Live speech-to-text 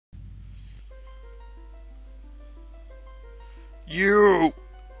you!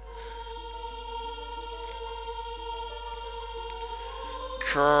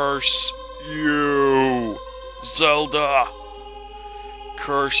 Curse you, Zelda!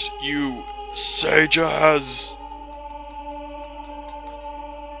 Curse you, sages!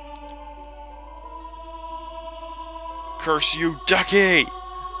 Curse you, Ducky!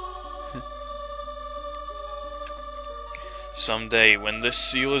 Someday, when this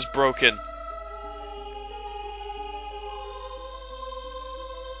seal is broken,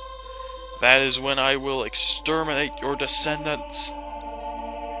 that is when I will exterminate your descendants.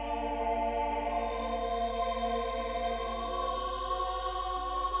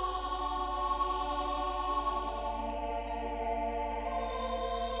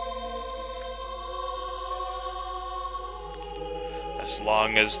 As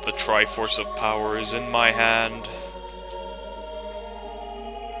long as the Triforce of Power is in my hand.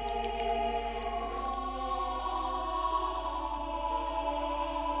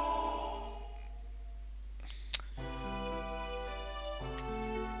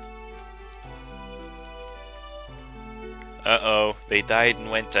 Uh-oh, they died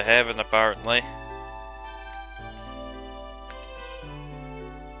and went to heaven apparently.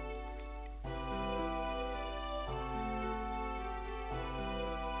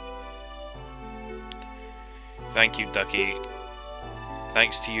 Thank you, Ducky.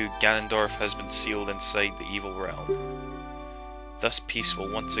 Thanks to you, Ganondorf has been sealed inside the evil realm. Thus peace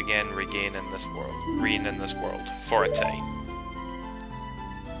will once again reign in this world, for a time.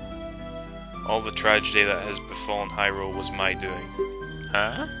 All the tragedy that has befallen Hyrule was my doing.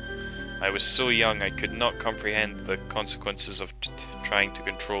 Huh? I was so young I could not comprehend the consequences of trying to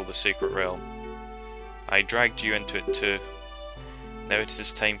control the sacred realm. I dragged you into it too. Now it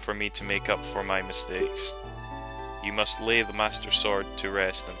is time for me to make up for my mistakes. You must lay the Master Sword to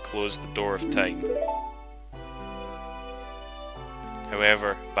rest and close the door of time.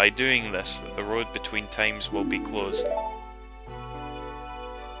 However, by doing this, the road between times will be closed.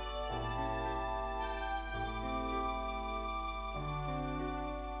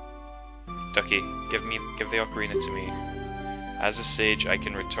 Ducky, give the Ocarina to me. As a sage, I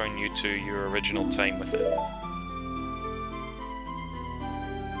can return you to your original time with it.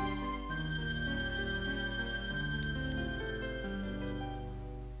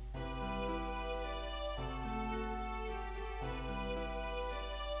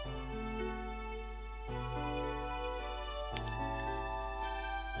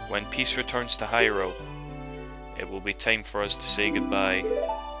 When peace returns to Hyrule, it will be time for us to say goodbye.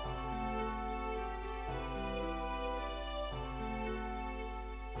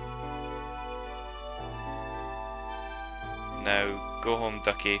 Now, go home,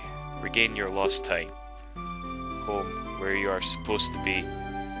 Ducky. Regain your lost time. Home, where you are supposed to be.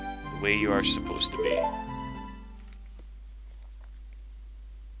 The way you are supposed to be.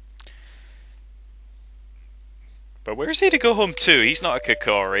 But where's he to go home to? He's not a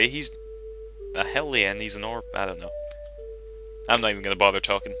Kokori. He's a Hellion. He's an Orb. I don't know. I'm not even going to bother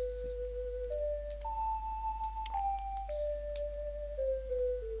talking.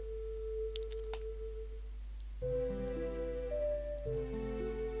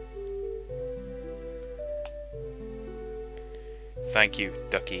 Thank you,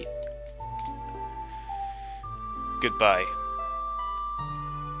 Ducky. Goodbye.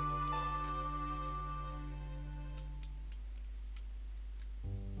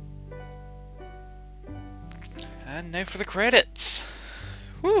 And now for the credits.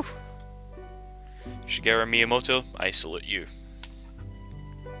 Woo! Shigeru Miyamoto, I salute you.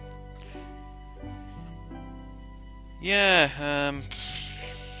 Yeah,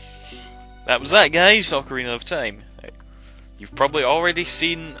 that was that, guys. Ocarina of Time. You've probably already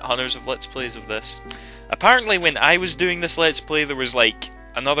seen hundreds of Let's Plays of this. Apparently when I was doing this Let's Play, there was like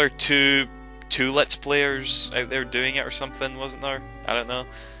another two Let's Players out there doing it or something, wasn't there? I don't know.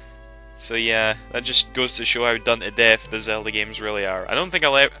 So yeah, that just goes to show how done to death the Zelda games really are. I don't think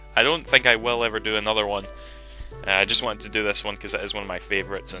I will ever do another one. I just wanted to do this one because it is one of my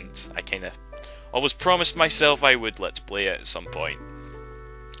favourites, and I kind of always promised myself I would Let's Play it at some point.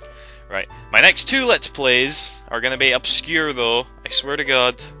 Right, my next two Let's Plays are going to be obscure though, I swear to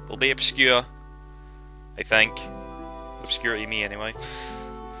God, they'll be obscure, I think. Obscure to me anyway.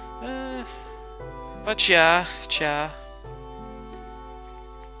 But yeah.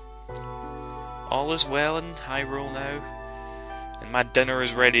 All is well in Hyrule now, and my dinner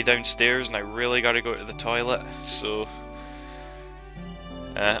is ready downstairs and I really gotta go to the toilet, so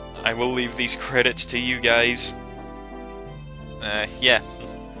I will leave these credits to you guys. Yeah.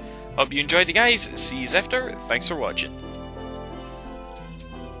 Hope you enjoyed it, guys. See you after. Thanks for watching.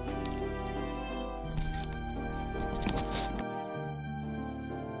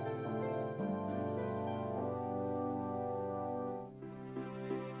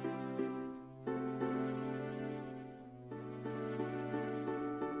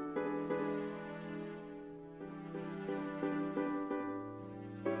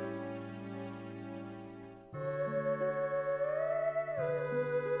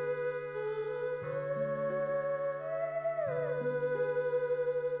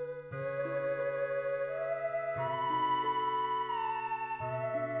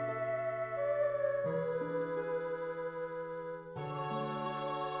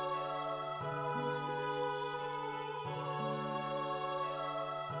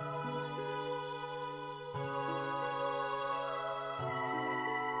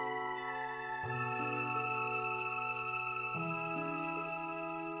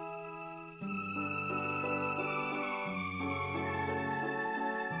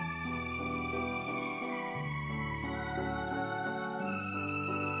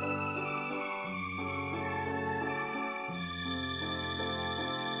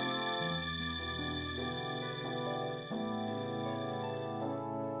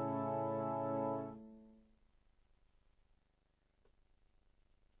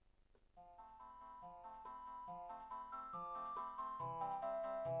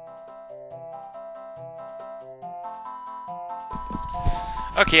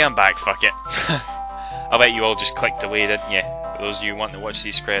 Okay, I'm back, fuck it. I bet you all just clicked away, didn't you? For those of you who want to watch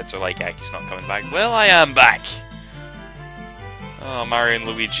these credits are like, heck, he's not coming back. Well, I am back! Oh, Mario and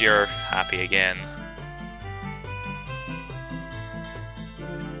Luigi are happy again.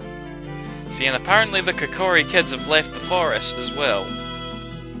 See, and apparently the Kokori kids have left the forest as well.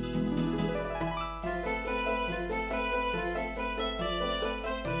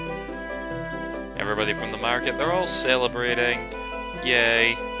 Everybody from the market, they're all celebrating.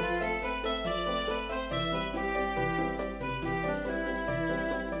 Yay.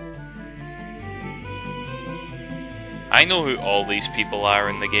 I know who all these people are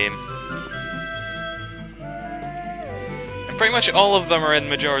in the game. And pretty much all of them are in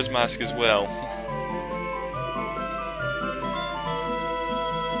Majora's Mask as well.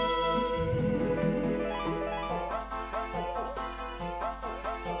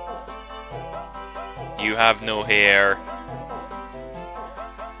 You have no hair.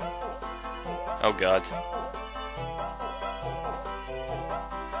 Oh god.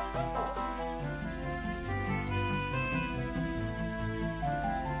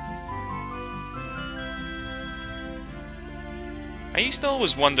 I used to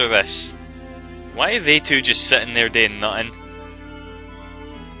always wonder this. Why are they two just sitting there doing nothing?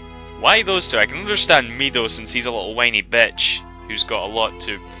 Why those two? I can understand Mido since he's a little whiny bitch who's got a lot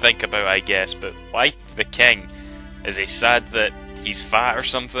to think about, I guess, but why the king? Is he sad that he's fat or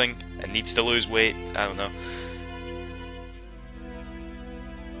something and needs to lose weight? I don't know.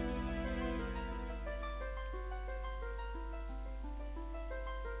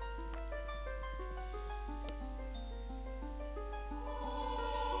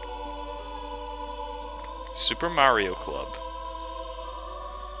 Super Mario Club.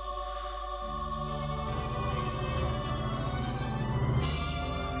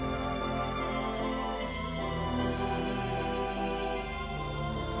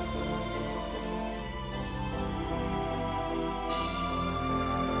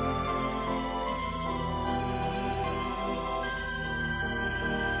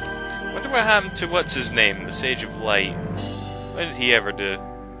 Wonder what happened to what's his name, the Sage of Light. What did he ever do?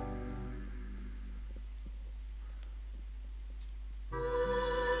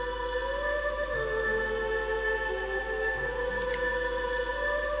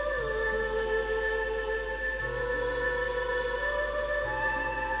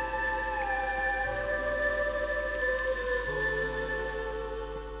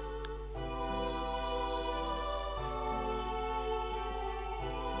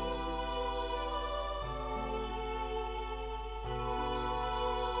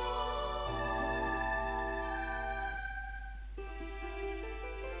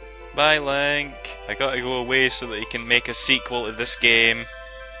 Bye, Link. I gotta go away so that he can make a sequel to this game.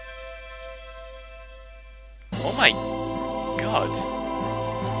 Oh my god.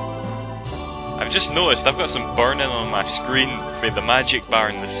 I've just noticed I've got some burning on my screen for the magic bar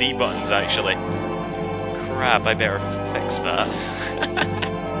and the C buttons, actually. Crap, I better fix that.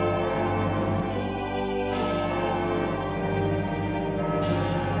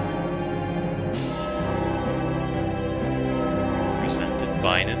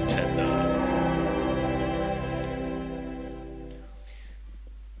 By Nintendo.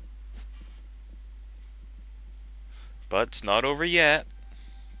 But it's not over yet.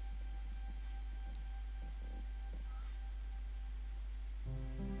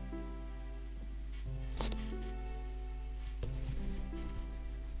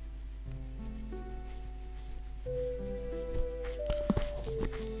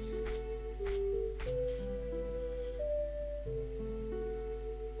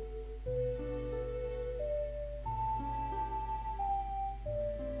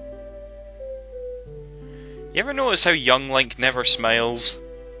 You ever notice how young Link never smiles?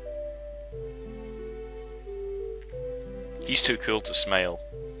 He's too cool to smile.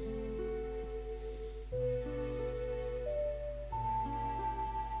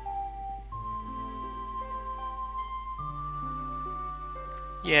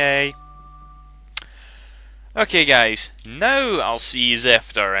 Yay. Okay guys, now I'll see yous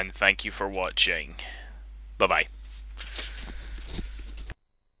after and thank you for watching. Bye bye.